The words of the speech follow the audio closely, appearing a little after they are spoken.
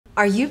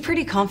Are you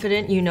pretty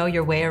confident you know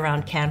your way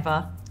around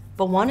Canva,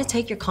 but want to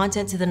take your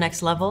content to the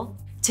next level?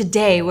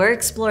 Today, we're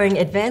exploring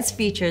advanced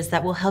features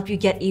that will help you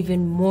get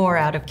even more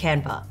out of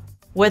Canva.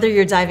 Whether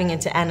you're diving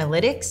into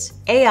analytics,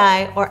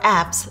 AI, or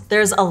apps,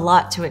 there's a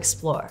lot to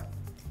explore.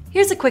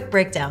 Here's a quick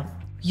breakdown.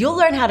 You'll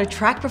learn how to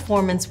track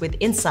performance with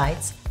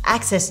insights,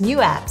 access new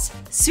apps,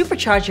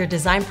 supercharge your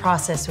design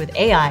process with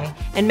AI,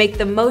 and make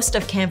the most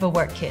of Canva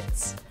work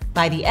kits.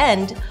 By the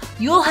end,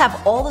 you'll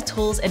have all the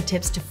tools and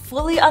tips to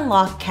fully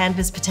unlock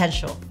Canva's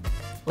potential.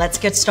 Let's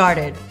get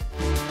started.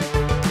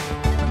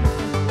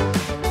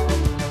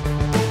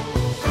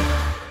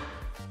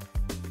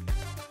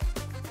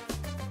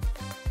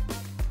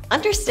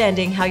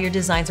 Understanding how your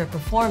designs are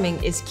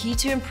performing is key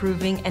to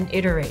improving and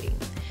iterating.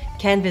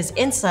 Canva's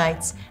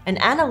insights and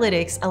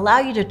analytics allow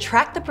you to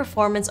track the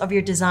performance of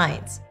your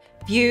designs.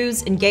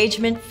 Views,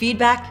 engagement,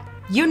 feedback,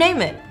 you name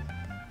it.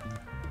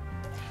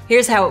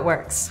 Here's how it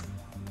works.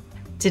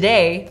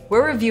 Today,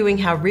 we're reviewing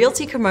how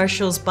Realty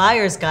Commercial's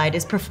Buyer's Guide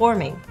is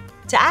performing.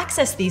 To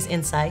access these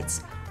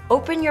insights,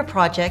 open your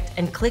project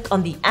and click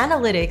on the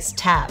Analytics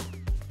tab.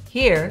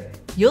 Here,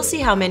 you'll see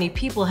how many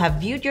people have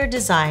viewed your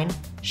design,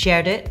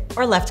 shared it,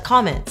 or left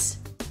comments.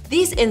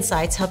 These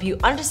insights help you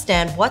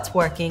understand what's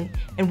working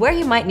and where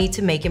you might need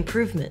to make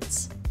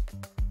improvements.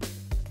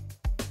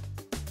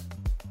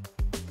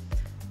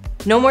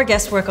 No more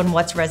guesswork on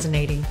what's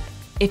resonating.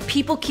 If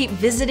people keep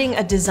visiting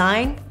a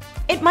design,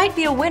 it might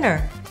be a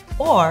winner.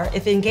 Or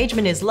if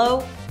engagement is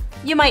low,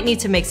 you might need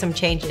to make some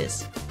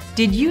changes.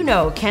 Did you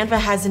know Canva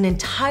has an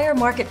entire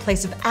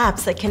marketplace of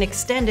apps that can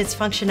extend its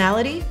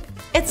functionality?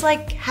 It's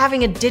like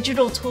having a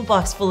digital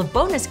toolbox full of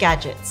bonus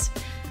gadgets.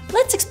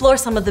 Let's explore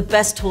some of the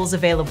best tools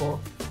available.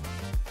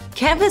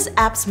 Canva's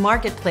Apps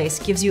Marketplace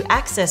gives you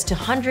access to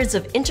hundreds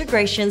of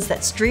integrations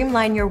that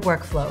streamline your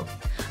workflow.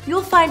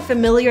 You'll find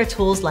familiar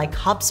tools like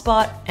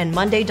HubSpot and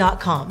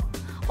Monday.com,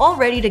 all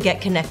ready to get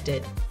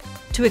connected.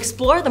 To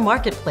explore the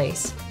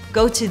marketplace,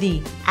 go to the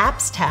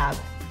Apps tab,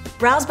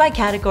 browse by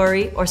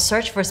category, or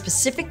search for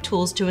specific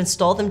tools to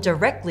install them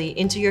directly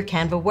into your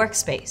Canva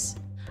workspace.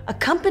 A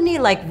company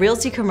like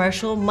Realty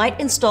Commercial might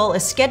install a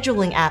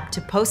scheduling app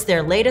to post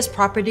their latest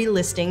property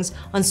listings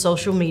on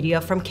social media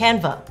from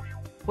Canva.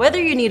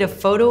 Whether you need a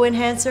photo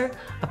enhancer,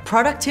 a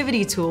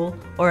productivity tool,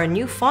 or a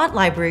new font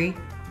library,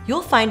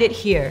 you'll find it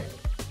here.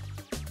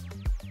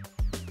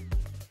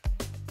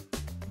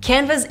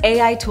 Canva's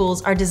AI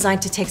tools are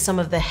designed to take some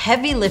of the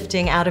heavy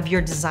lifting out of your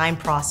design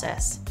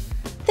process.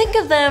 Think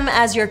of them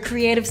as your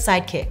creative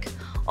sidekick,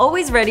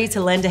 always ready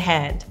to lend a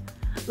hand.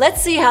 Let's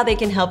see how they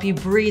can help you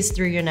breeze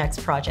through your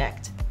next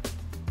project.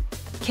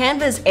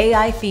 Canva's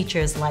AI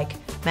features like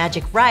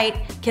Magic Write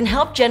can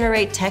help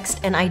generate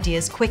text and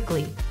ideas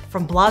quickly.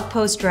 From blog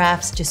post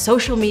drafts to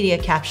social media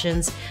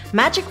captions,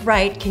 Magic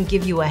Write can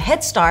give you a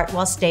head start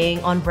while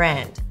staying on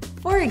brand.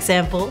 For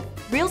example,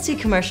 Realty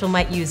Commercial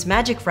might use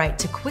Magic Write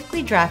to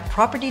quickly draft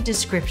property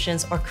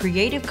descriptions or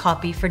creative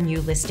copy for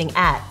new listing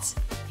ads.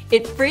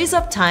 It frees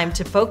up time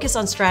to focus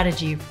on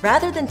strategy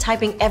rather than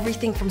typing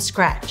everything from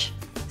scratch.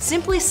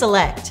 Simply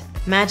select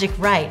Magic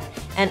Write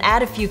and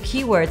add a few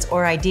keywords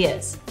or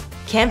ideas.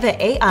 Canva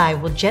AI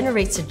will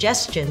generate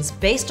suggestions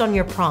based on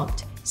your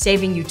prompt,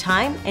 saving you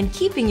time and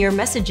keeping your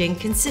messaging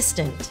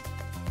consistent.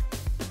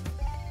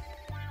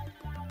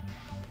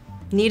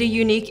 Need a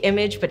unique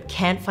image but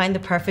can't find the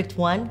perfect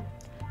one?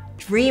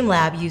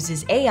 Streamline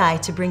uses AI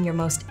to bring your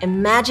most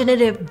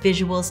imaginative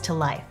visuals to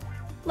life.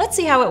 Let's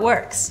see how it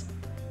works.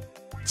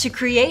 To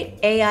create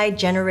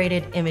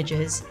AI-generated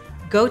images,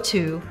 go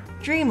to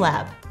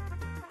Streamline.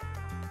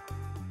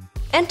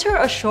 Enter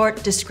a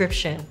short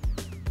description.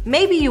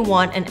 Maybe you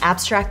want an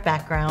abstract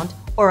background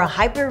or a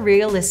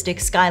hyper-realistic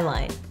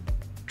skyline.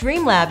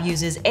 Streamline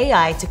uses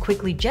AI to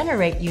quickly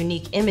generate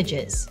unique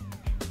images.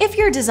 If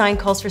your design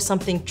calls for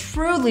something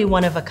truly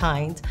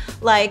one-of-a-kind,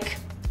 like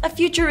a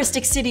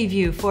futuristic city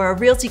view for a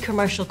Realty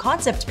Commercial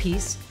concept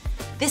piece,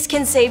 this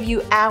can save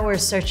you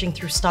hours searching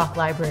through stock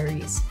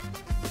libraries.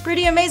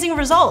 Pretty amazing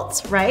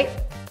results, right?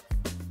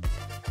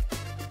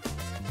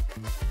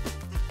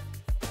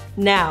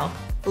 Now,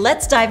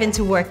 let's dive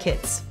into work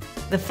kits,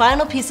 the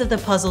final piece of the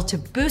puzzle to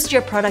boost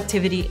your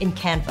productivity in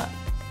Canva.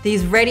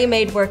 These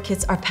ready-made work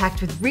kits are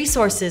packed with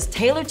resources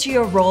tailored to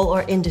your role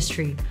or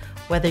industry,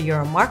 whether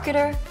you're a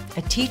marketer,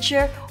 a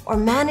teacher, or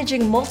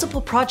managing multiple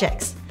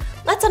projects.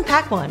 Let's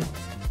unpack one.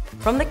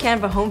 From the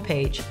Canva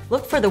homepage,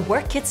 look for the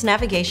Work Kits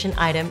navigation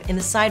item in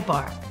the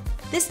sidebar.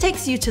 This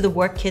takes you to the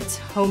Work Kits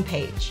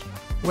homepage,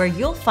 where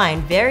you'll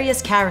find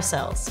various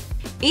carousels,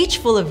 each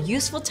full of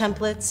useful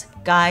templates,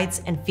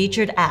 guides, and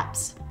featured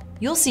apps.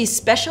 You'll see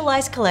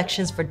specialized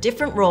collections for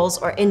different roles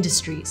or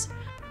industries.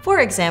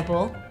 For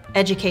example,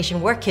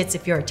 education work kits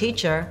if you're a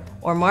teacher,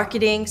 or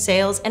marketing,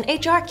 sales, and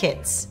HR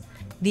kits.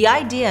 The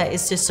idea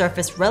is to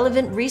surface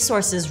relevant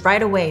resources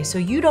right away so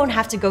you don't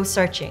have to go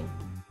searching.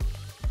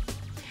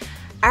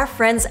 Our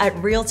friends at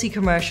Realty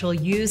Commercial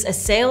use a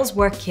sales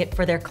work kit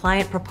for their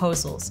client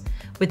proposals,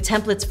 with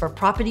templates for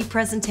property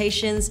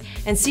presentations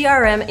and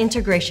CRM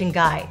integration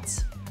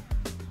guides.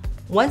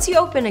 Once you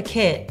open a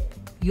kit,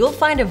 you'll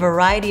find a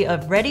variety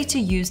of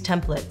ready-to-use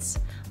templates,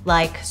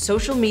 like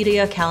social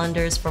media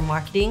calendars for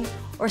marketing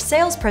or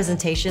sales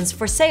presentations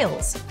for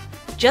sales.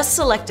 Just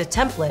select a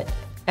template,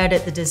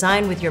 edit the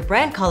design with your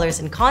brand colors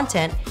and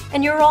content,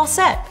 and you're all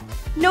set.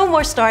 No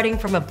more starting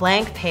from a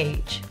blank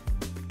page.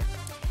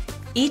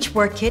 Each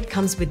work kit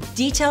comes with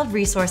detailed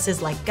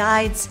resources like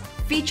guides,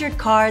 featured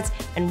cards,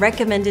 and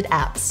recommended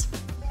apps.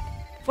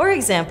 For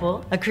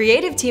example, a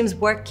creative team's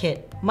work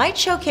kit might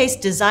showcase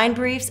design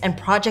briefs and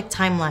project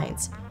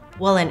timelines,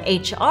 while an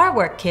HR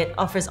work kit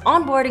offers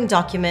onboarding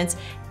documents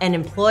and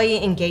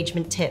employee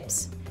engagement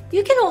tips.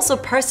 You can also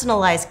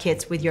personalize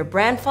kits with your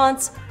brand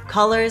fonts,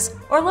 colors,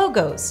 or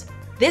logos.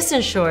 This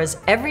ensures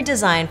every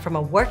design from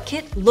a work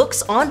kit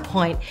looks on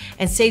point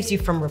and saves you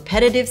from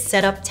repetitive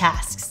setup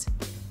tasks.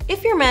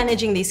 If you're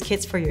managing these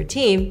kits for your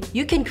team,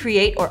 you can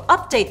create or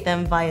update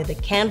them via the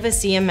Canva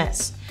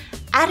CMS,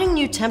 adding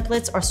new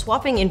templates or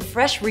swapping in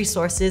fresh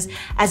resources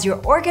as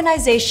your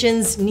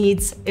organization's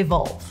needs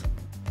evolve.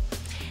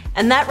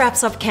 And that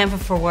wraps up Canva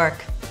for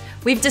Work.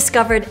 We've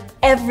discovered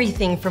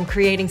everything from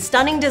creating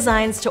stunning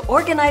designs to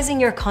organizing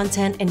your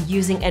content and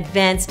using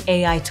advanced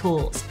AI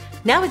tools.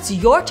 Now it's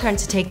your turn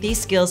to take these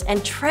skills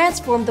and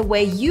transform the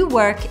way you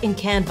work in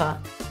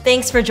Canva.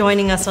 Thanks for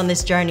joining us on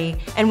this journey,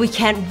 and we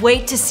can't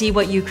wait to see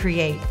what you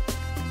create.